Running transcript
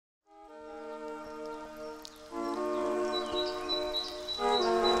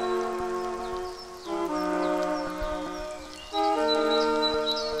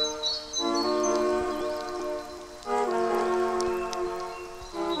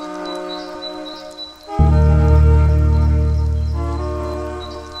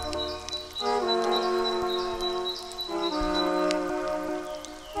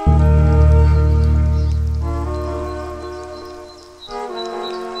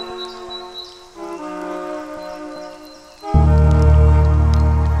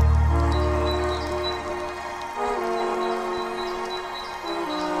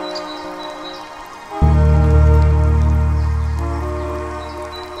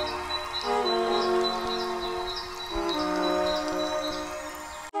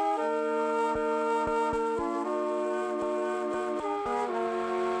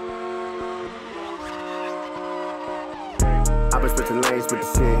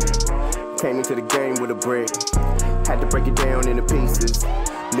lanes with the shit. Came into the game with a brick. Had to break it down into pieces.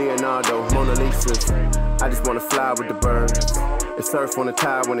 Leonardo, Mona Lisa's. I just wanna fly with the birds and surf on the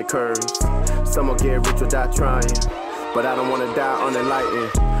tide when it curves. Some will get rich or die trying, but I don't wanna die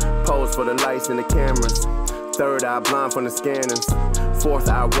unenlightened. Pose for the lights and the cameras. Third eye blind from the scanners. Fourth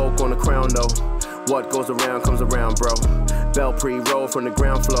eye woke on the crown though. What goes around comes around, bro. Bell pre-roll from the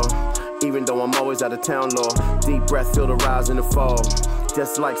ground floor. Even though I'm always out of town, Lord. Deep breath, feel the rise and the fall.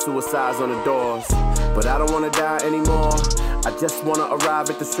 Just like suicides on the doors. But I don't wanna die anymore. I just wanna arrive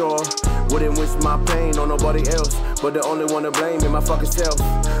at the shore. Wouldn't wish my pain on nobody else, but the only one to blame is my fucking self.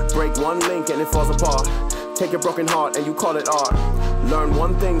 Break one link and it falls apart. Take a broken heart and you call it art. Learn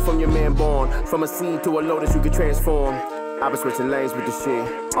one thing from your man born. From a seed to a lotus you can transform. I been switching lanes with the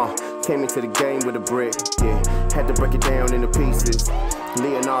shit. Came into the game with a brick, yeah. Had to break it down into pieces.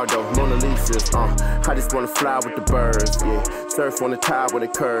 Leonardo, Mona Lisa's, I just wanna fly with the birds, yeah. Surf on the tide when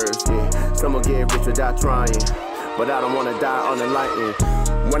it curves, yeah. Some will get rich or die trying, but I don't wanna die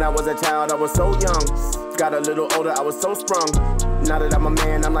unenlightened. When I was a child, I was so young. Got a little older, I was so sprung. Now that I'm a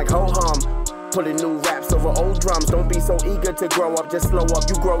man, I'm like ho-hum. Putting new raps over old drums. Don't be so eager to grow up, just slow up.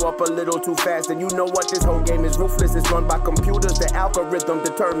 You grow up a little too fast, and you know what, this whole game is ruthless. It's run by computers. The algorithm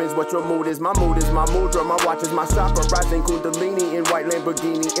determines what your mood is. My mood is my mudra, my watch is my chakra. Rising Kundalini in white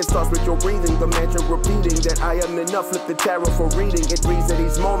Lamborghini. It starts with your breathing, the mantra repeating that I am enough. Flip the tarot for reading. It reads that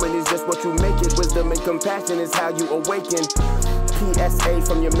each moment is just what you make it. Wisdom and compassion is how you awaken. PSA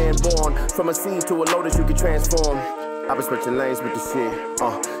from your man born. From a seed to a lotus you can transform. I been switching lanes with the shit.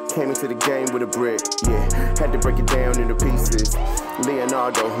 Came into the game with a brick, yeah. Had to break it down into pieces.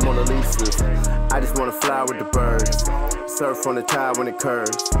 Leonardo, Mona Lisa's. I just wanna fly with the birds. Surf on the tide when it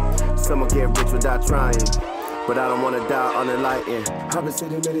curves. Some will get rich or die trying, but I don't wanna die unenlightened. I've been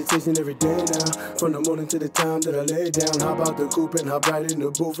sitting meditation every day now. From the morning to the time that I lay down. How about the coupe and hop right in the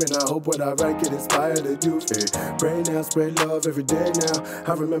booth. And I hope what I write can inspire the youth. Hey, brain now, spread love every day now.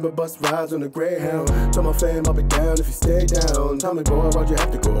 I remember bus rides on the Greyhound. Told my fam I'll be down if you stay down. Tell me boy, why'd you have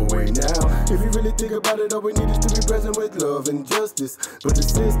to go away now? If you really think about it, all we need is to be present with love and justice. But the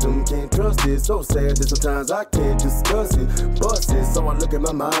system can't trust it. So sad that sometimes I can't discuss it. Bust it, so I look at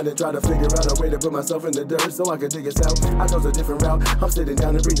my mind and try to figure out a way to put myself in the dirt so I can dig us out. I chose a different route. I'm sitting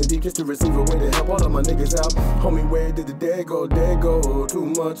down and breathing deep just to receive a way to help all of my niggas out. Homie, where did the day go? Day go. Too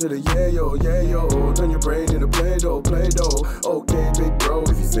much of the yayo, yayo. Turn your brain into Play-Doh, Play-Doh. Okay, big bro,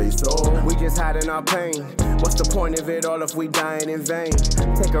 if you say so. We just hiding our pain. What's the point of it all if we dying in vain?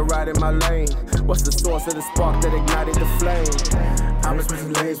 Take a ride in my lane. What's the source of the spark that ignited the flame? I was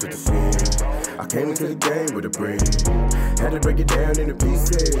switching lanes with the shit. I came into the game with a brick. Had to break it down into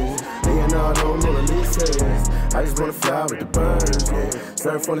pieces. Leonardo, Mona Lisa's. I just wanna fly with the birds, yeah.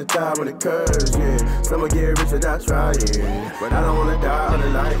 Surf on the tide when it curves, yeah. Some will get rich or die trying, but I don't wanna die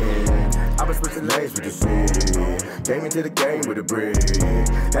unenlightened. I been switching lanes with the shit. Came into the game with a brick.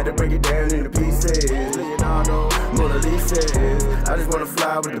 Had to break it down into pieces. Leonardo, Mona Lisa's. I just wanna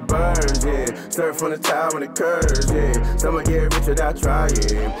fly with the birds, yeah. Surf on the tide when it curves, yeah. Some will get rich or die trying,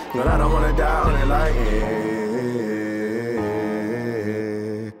 but I don't wanna die unenlightened.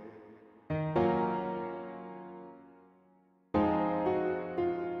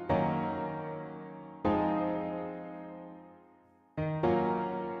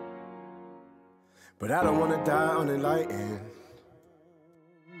 But I don't wanna die unenlightened.